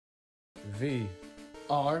VRK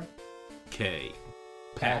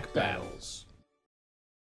Pack Battles.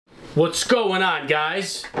 What's going on,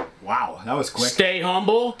 guys? Wow, that was quick. Stay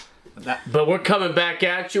humble. But we're coming back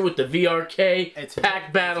at you with the VRK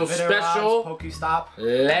Pack Battle special. Pokestop.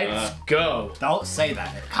 Let's go. Don't say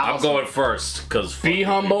that. I'm going first, because be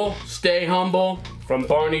humble, stay humble. From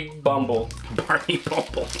Barney Bumble. Barney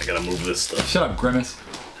Bumble. I gotta move this stuff. Shut up, Grimace.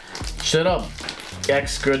 Shut up.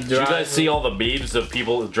 Extra dry. Did you guys see all the memes of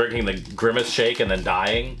people drinking the Grimace shake and then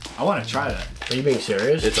dying? I want to try that. Are you being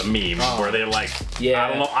serious? It's a meme where they're like, yeah.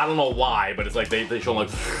 I don't know why, but it's like they show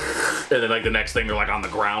like, and then like the next thing they're like on the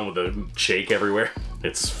ground with a shake everywhere.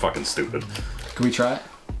 It's fucking stupid. Can we try it?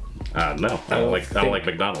 No, I don't like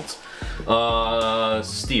McDonald's.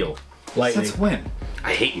 Steel. Lightning. Since when?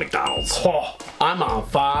 I hate McDonald's. Oh, I'm on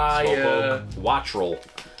fire. Watchroll.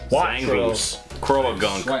 Zangoose.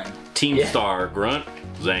 Croagunk. Team Star. Grunt.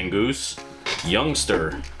 Zangoose.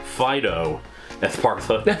 Youngster. Fido.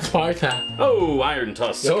 Esparta. Esparta. Oh, Iron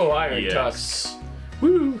Tusk. Oh, Iron Tusk.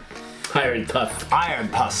 Woo. Iron Tusk. Iron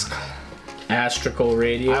Tusk. Astrical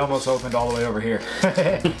Radio. I almost opened all the way over here.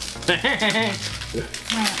 I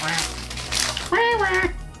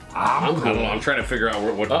don't know. I'm trying to figure out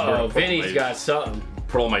what Vinny's got something.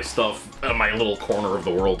 Put all my stuff in my little corner of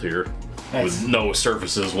the world here. With no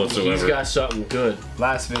surfaces whatsoever. He's got something good.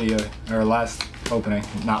 Last video, or last opening,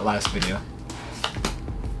 not last video.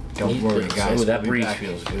 Don't worry, guys. Oh, that breeze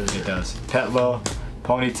feels good. It does. Petlo,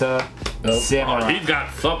 Ponyta, Samurai. Oh, he's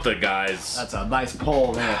got something, guys. That's a nice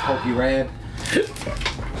pull there, PokeRob.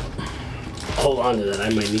 Hold on to that. I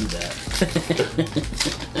might need that.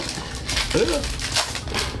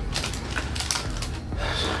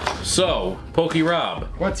 So, PokeRob.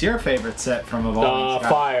 What's your favorite set from Evolving Skies?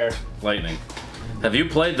 Fire. Lightning. Have you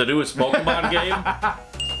played the newest Pokemon game?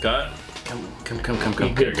 Cut. Come.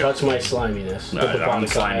 You could touch my sliminess. I'm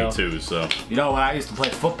slimy too, so. You know, when I used to play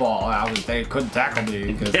football, they couldn't tackle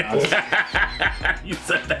me because I was... You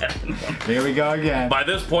said that. Here we go again. By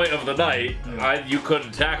this point of the night, you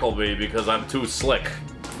couldn't tackle me because I'm too slick.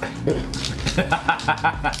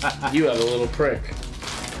 You have a little prick.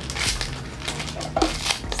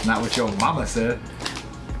 It's not what your mama said.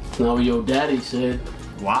 It's not what your daddy said.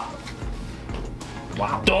 Wow.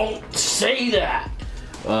 Wow. Don't say that!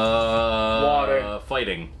 Water.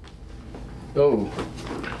 Fighting. Oh.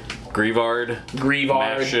 Greavard.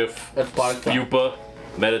 Mashiff. Pupa.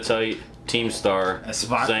 Meditite. Team Star.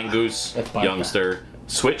 Zangoose. Youngster.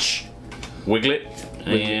 Switch. Wiglet.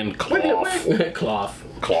 And Cloth.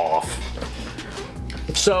 Cloth.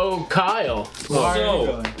 So, Kyle.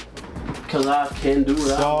 Because I can do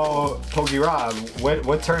that. So, PokeRob,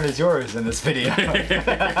 what turn is yours in this video?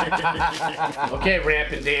 Okay,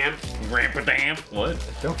 Rampant Damp. What?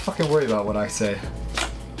 Don't fucking worry about what I say.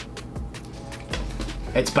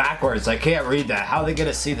 It's backwards. I can't read that. How are they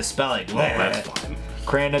gonna see the spelling? Oh, that's fine.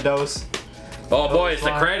 Cranidos. Oh boy, it's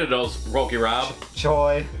the Cranidos, PokeRob.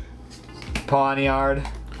 Choi. Pawniard.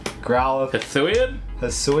 Growlithe.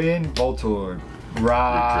 Hisuian. Voltorb.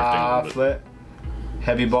 Raflet.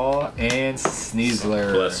 Heavy Ball, and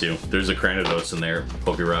Sneasler. Bless you. There's a Cranidos in there,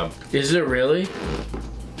 PokeRob. Is it really?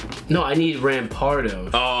 No, I need Rampardos.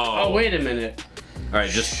 Oh, wait a minute. Alright,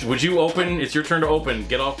 just, would you open? It's your turn to open.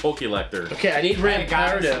 Get off Pokelector. Okay, I need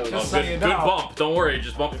Rampardos. Good bump. Don't worry,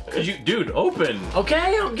 just bump. Dude, open.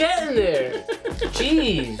 Okay, I'm getting there.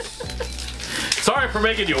 Jeez. Sorry for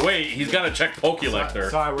making you wait. He's got to check Pokelector.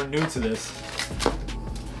 Sorry, we're new to this.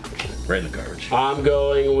 Right in the garbage. I'm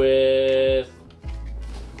going with...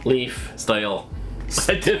 Leaf. Style.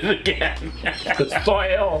 I did it again.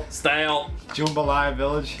 Style. Jambalaya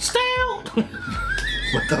Village. Style.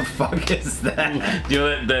 What the fuck is that? You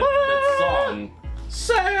know that song?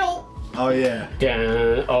 Sail. Oh yeah.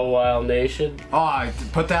 Oh Wild Nation. Oh, I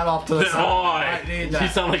put that off to the side. You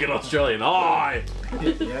sound like an Australian. Oh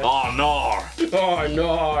no. Oh no.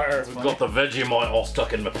 I've got the Vegemite all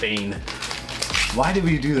stuck in my peen. Why do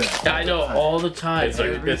we do that? I know, all the time.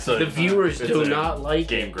 The viewers do not like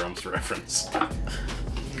Game Grumps reference. The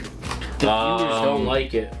viewers don't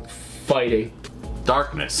like it. Fighting.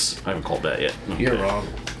 Darkness. I haven't called that yet. You're wrong.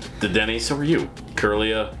 The Denny, so are you.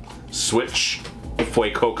 Curlia. Switch.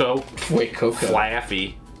 Fuecoco.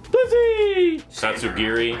 Flaffy. Blizzy.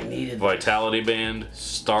 Satsugiri. Vitality Band.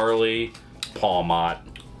 Starly. Pawmot.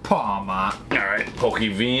 Alright,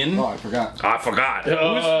 PokeVin. Oh, I forgot.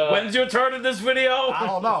 When's your turn in this video? I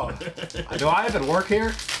don't know. Do I even work here?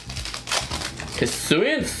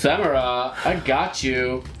 Hisuian Samurai, I got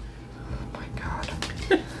you. Oh my god.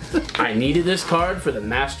 I needed this card for the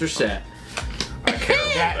master set. I care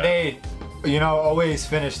about that. They, always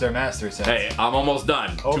finish their master sets. Hey, I'm almost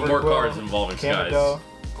done. 2 more cards involving Skies.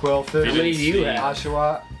 Quillfish, How many do you have?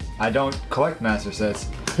 Oshawott. I don't collect master sets.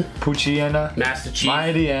 Poochyena, Master Chief.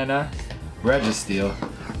 Mightyena, Registeel.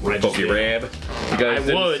 PokeRab. You guys I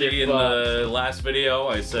didn't would see if, in the last video,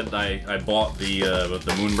 I said I bought the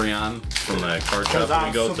Moonbryon from the card shop that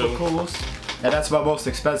we go to. Cools. And that's my most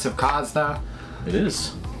expensive cards now. It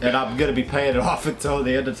is. And I'm gonna be paying it off until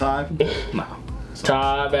the end of time. No.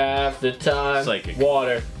 Time after time. Psychic.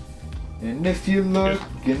 Water. And if you look,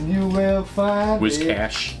 and you will find Where's it.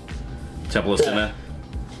 Cash? Temple of Sinnoh.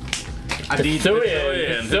 I need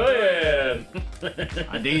Thuyan.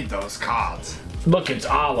 I need those cards. Look, it's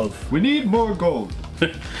Olive. We need more gold.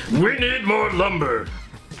 We need more lumber.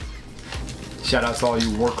 Shout out to all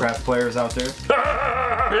you Warcraft players out there.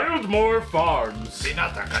 Build more farms. See,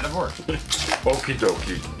 not that kind of work. Okie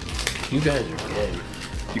dokie. You guys are gay.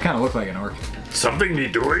 You kind of look like an orc. Something me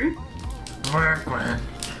doing?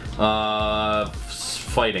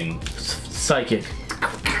 Fighting. Psychic.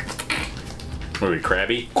 What are we,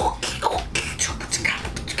 Krabby?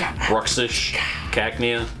 Bruxish.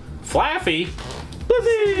 Cacnea. Flaffy.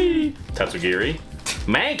 Flippy. Tatsugiri.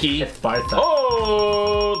 Mankey. Sparta.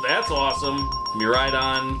 Oh, that's awesome.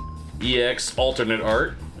 Miraidon. EX alternate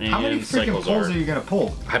art. And How many freaking Cycles pulls art. are you gonna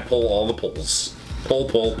pull? I pull all the pulls. Pull.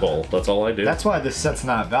 That's all I do. That's why this set's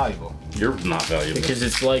not valuable. You're not valuable. Because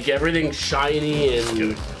it's like everything shiny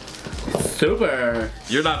and super.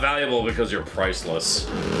 You're not valuable because you're priceless.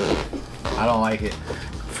 I don't like it.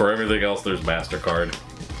 For everything else, there's MasterCard.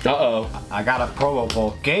 Uh-oh. I got a promo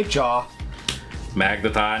pull. Gape Jaw.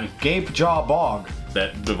 Magneton. Gape Jaw Bog.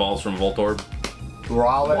 That evolves from Voltorb.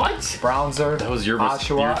 Rowlet. What? Brownzer. That was your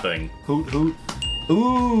Oshawott. thing. Hoot Hoot.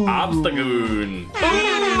 Ooh. Obstagoon.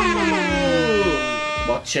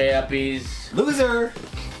 What chappies? Loser.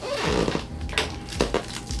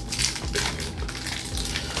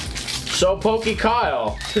 So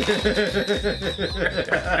PokeKyle.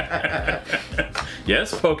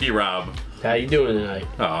 Yes, PokeRob. How you doing tonight?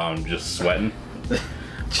 Oh, I'm just sweating.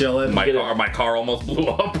 Chilling. My car almost blew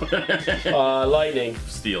up. Lightning.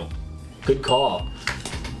 Steel. Good call.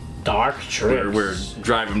 Dark trips. We're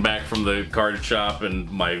driving back from the card shop and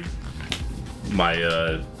my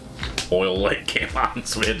oil light came on,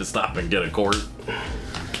 so we had to stop and get a quart.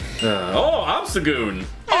 Oh, Obstagoon.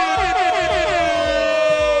 Oh!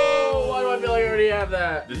 Why do I feel like I already have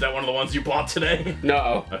that? Is that one of the ones you bought today?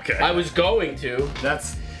 No. Okay. I was going to.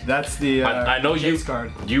 That's the. I know chase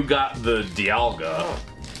card. you got the Dialga.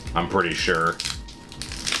 I'm pretty sure.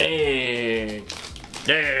 Hey.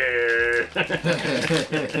 Yeah.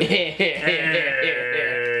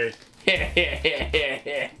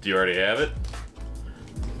 Do you already have it?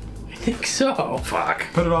 I think so. Fuck.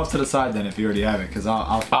 Put it off to the side then if you already have it, because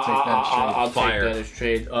I'll take that straight. I'll Fire. take that as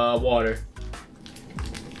trade. Water.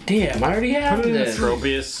 Damn, I already have Put it in the this.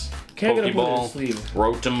 Tropius. Can't get a bullet Pokeball. sleeve.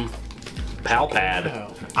 Rotom.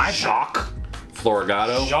 Palpad. Wow. Shock.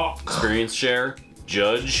 Floragato. Shock. Experience Share.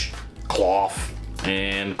 Judge. Cloth.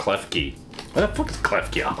 And Klefki. What the fuck is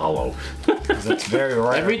Klefki a hollow? 'Cause it's very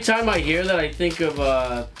rare. Every time I hear that, I think of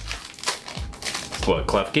What,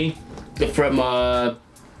 Klefki? from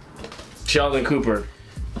Sheldon Cooper.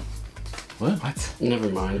 What? Never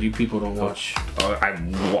mind, you people don't watch.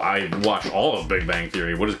 I watch all of Big Bang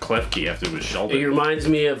Theory. What does Klefki have to do with It Sheldon? reminds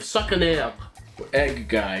me of Sucking Egg. Egg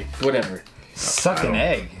guy. Whatever. Suck an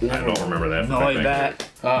egg. I don't remember that. from No, Big Bang that.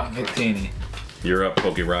 Ah, Victini. Theory. You're up,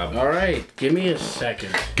 PokeRob. alright, give me a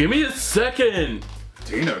second. Give me a second.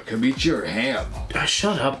 Tina can eat your ham. Ah,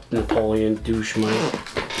 shut up, Napoleon douche mite.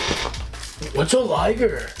 What's a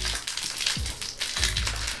liger?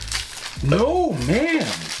 No, man.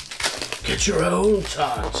 Get your own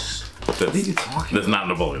tots. What are you talking That's not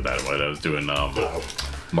Napoleon Dynamite. I was doing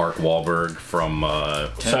Mark Wahlberg from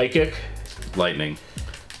Psychic? Lightning.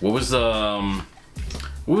 What was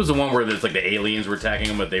the one where there's like the aliens were attacking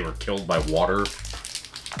them, but they were killed by water?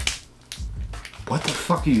 What the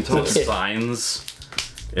fuck are you The talking about? Signs.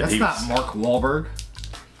 And That's he not was- Mark Wahlberg.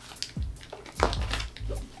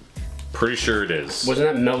 Pretty sure it is. Wasn't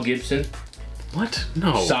that Mel Gibson? What?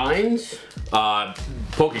 No. Signs?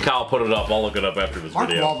 PokeKyle put it up. I'll look it up after this Mark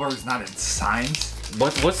video. Wahlberg's not in Signs.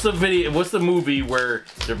 What's the video? What's the movie where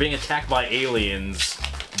they're being attacked by aliens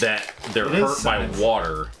that they're It is hurt by Signs.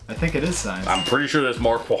 water? I think it is Signs. I'm pretty sure that's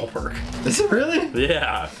Mark Wahlberg. Is it really?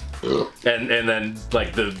 Yeah. And then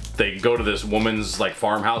like they go to this woman's like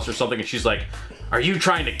farmhouse or something, and she's like, "Are you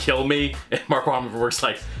trying to kill me?" And Mark Wahlberg's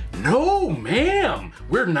like, "No, ma'am,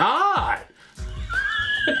 we're not."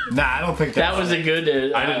 Nah, I don't think That was a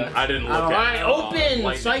good. I didn't look at Alright, it. open!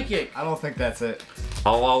 Lightning. Psychic! I don't think that's it.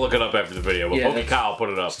 I'll look it up after the video. But Yeah, PokeKyle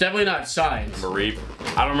put it up. It's definitely not Signs. Marie.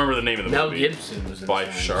 I don't remember the name of the Mel movie. Gibson was in By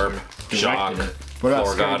Signs, Sharp. or Shock. directed it. What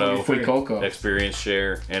else? Florgato, Free Coco. experience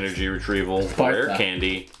share, energy retrieval, Sparta. rare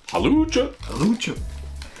candy, Halucha. Lucha.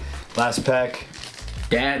 Last pack.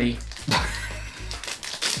 Daddy.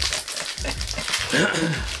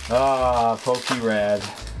 PokeRad.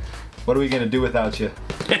 What are we gonna do without you?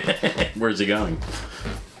 Where's he going?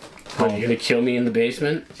 Are you gonna kill me in the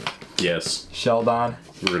basement? Yes. Sheldon.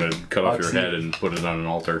 We're gonna cut off your Oxy. head and put it on an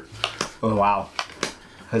altar. Oh wow.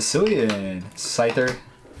 Hisuian. Scyther.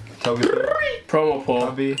 Togepi. Promo pull.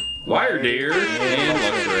 Gumby. Wire deer and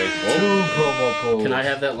Luxray. Two promo pulls. Can I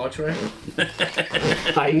have that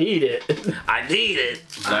Luxray? I need it. I need it.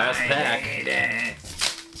 Last pack.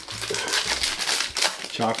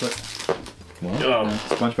 Chocolate.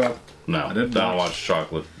 SpongeBob. No, I I didn't don't watch. watch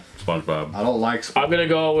chocolate SpongeBob. I don't like I'm gonna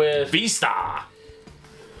go with. Vista.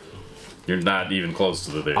 You're not even close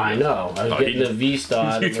to the thing. I know. I was getting the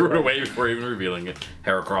V-Star. You threw it away before even revealing it.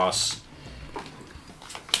 Heracross.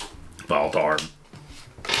 Voltorb.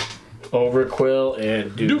 Overquill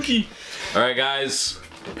and Douche. Dookie. All right, guys.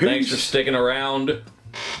 Thanks for sticking around.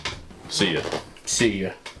 See ya. See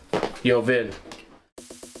ya. Yo, Vin.